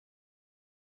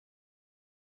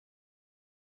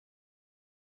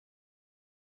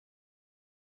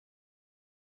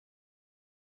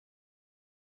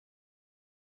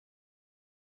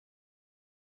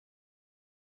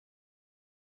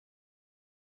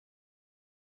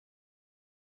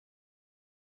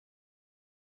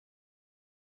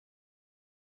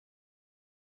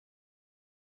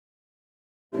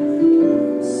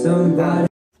Somebody.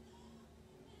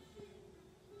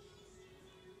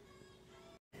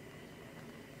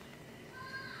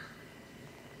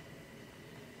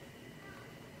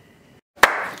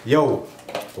 Yo,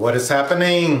 what is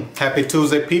happening? Happy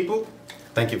Tuesday, people.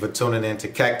 Thank you for tuning in to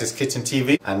Cactus Kitchen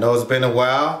TV. I know it's been a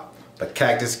while, but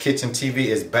Cactus Kitchen TV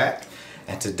is back.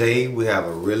 And today we have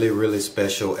a really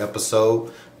special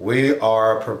episode. We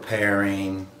are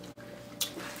preparing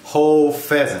whole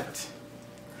pheasant.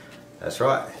 That's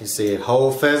right, you see it,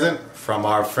 whole pheasant from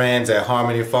our friends at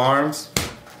Harmony Farms.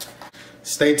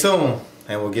 Stay tuned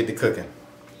and we'll get to cooking.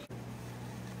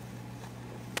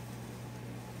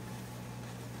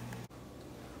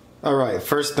 Alright,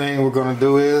 first thing we're going to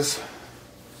do is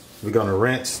we're going to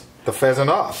rinse the pheasant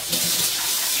off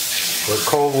with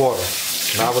cold water,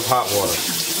 not with hot water,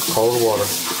 cold water.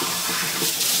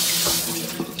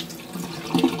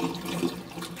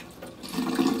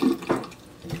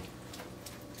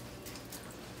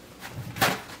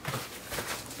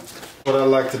 What I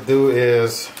like to do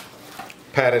is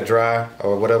pat it dry,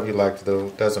 or whatever you like to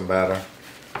do, doesn't matter,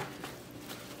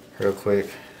 real quick.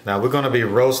 Now we're going to be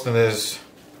roasting this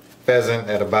pheasant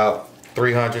at about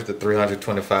 300 to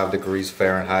 325 degrees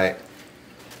Fahrenheit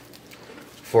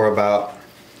for about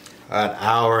an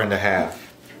hour and a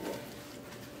half.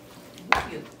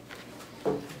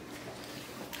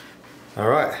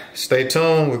 Alright, stay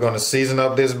tuned. We're going to season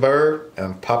up this bird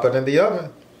and pop it in the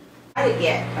oven. I didn't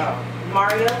get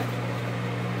Mario.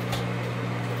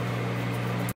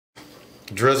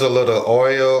 Drizzle a little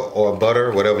oil or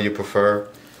butter, whatever you prefer,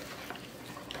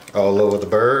 all over the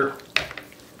bird.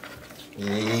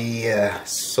 Yeah,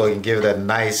 so you can give it that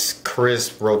nice,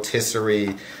 crisp,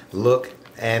 rotisserie look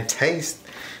and taste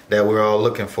that we're all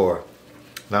looking for.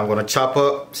 Now I'm going to chop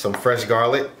up some fresh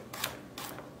garlic.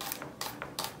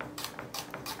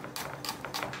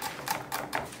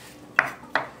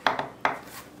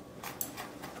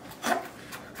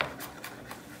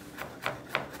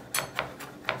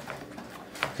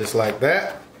 Just like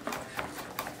that.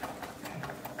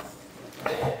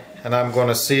 And I'm going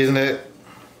to season it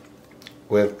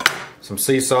with some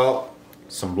sea salt,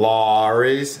 some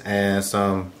Lawry's, and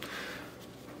some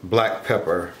black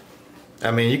pepper. I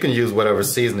mean, you can use whatever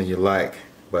seasoning you like,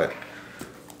 but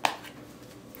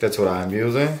that's what I'm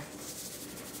using.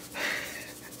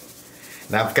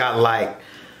 Now I've got like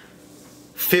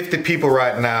 50 people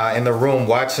right now in the room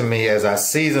watching me as I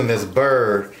season this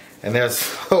bird, and they're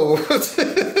so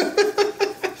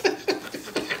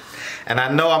and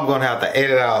I know I'm gonna have to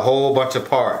edit out a whole bunch of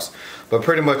parts, but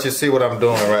pretty much you see what I'm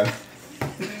doing right now.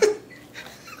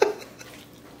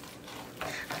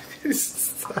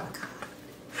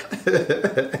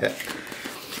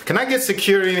 Can I get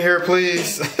security in here,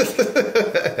 please?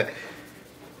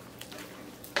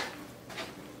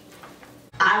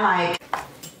 I like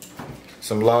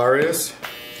some Lawry's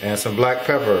and some black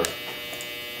pepper.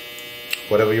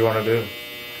 Whatever you want to do.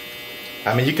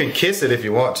 I mean, you can kiss it if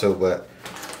you want to, but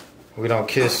we don't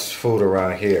kiss food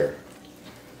around here.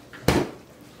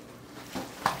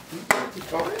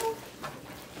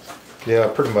 Yeah,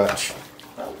 pretty much.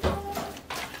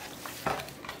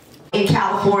 in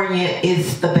California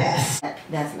is the best.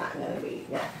 That's not gonna be.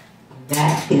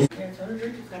 That is.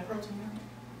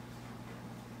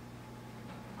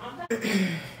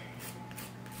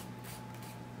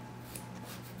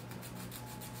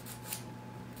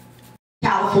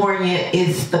 California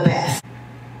is the best.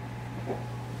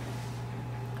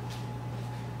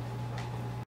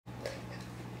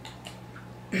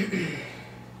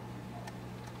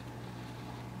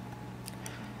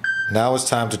 Now it's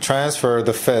time to transfer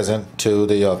the pheasant to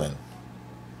the oven.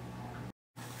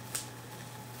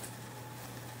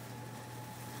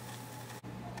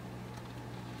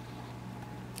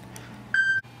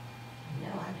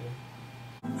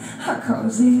 A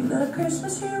cozy little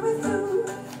Christmas here with you.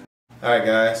 Alright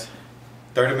guys,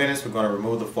 30 minutes, we're going to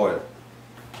remove the foil.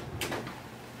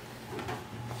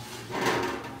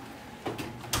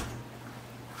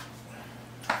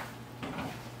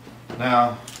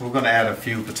 Now, we're going to add a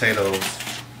few potatoes.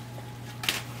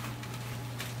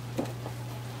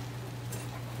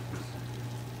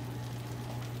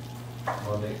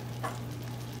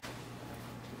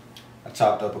 I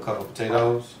chopped up a couple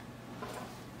potatoes.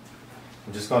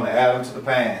 I'm just going to add them to the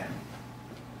pan.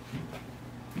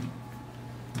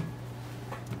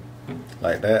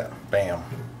 Like that. Bam.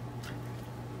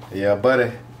 Yeah,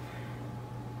 buddy.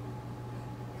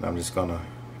 And I'm just going to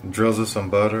drizzle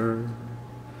some butter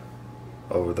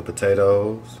over the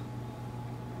potatoes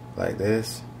like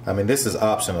this. I mean, this is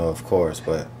optional, of course,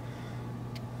 but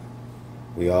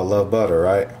we all love butter,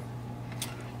 right?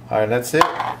 All right, that's it.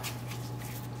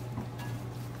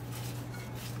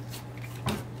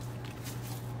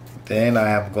 Then I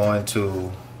am going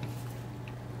to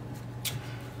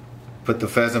put the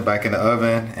pheasant back in the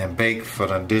oven and bake for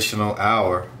an additional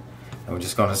hour. And we're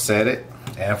just gonna set it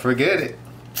and forget it.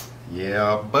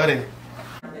 Yeah, buddy.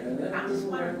 I'm just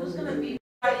wondering who's gonna be.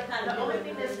 The only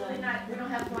thing that's really not, we don't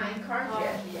have flying cars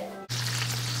yet.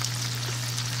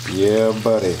 Yeah,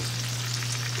 buddy.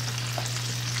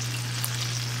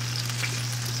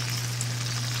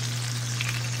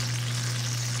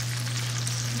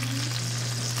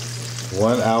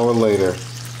 One hour later,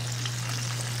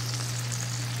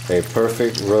 a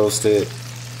perfect roasted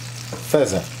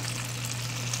pheasant.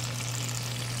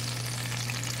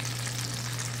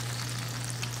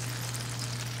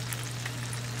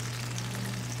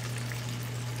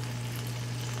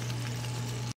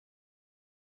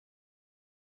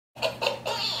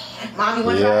 Mom, you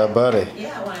want to Yeah, try it? buddy.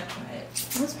 Yeah, I want to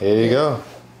try it. Here you go.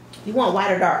 You want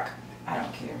white or dark? I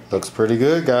don't care. Looks pretty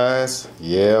good, guys.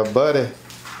 Yeah, buddy.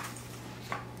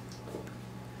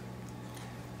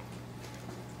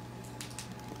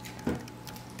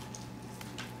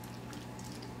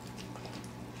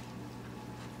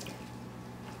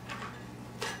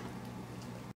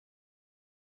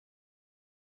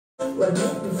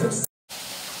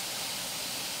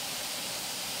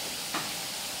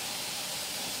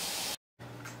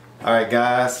 Alright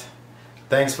guys,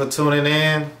 thanks for tuning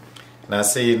in, and I'll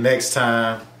see you next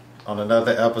time on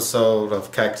another episode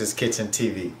of Cactus Kitchen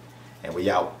TV. And we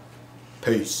out.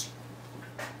 Peace.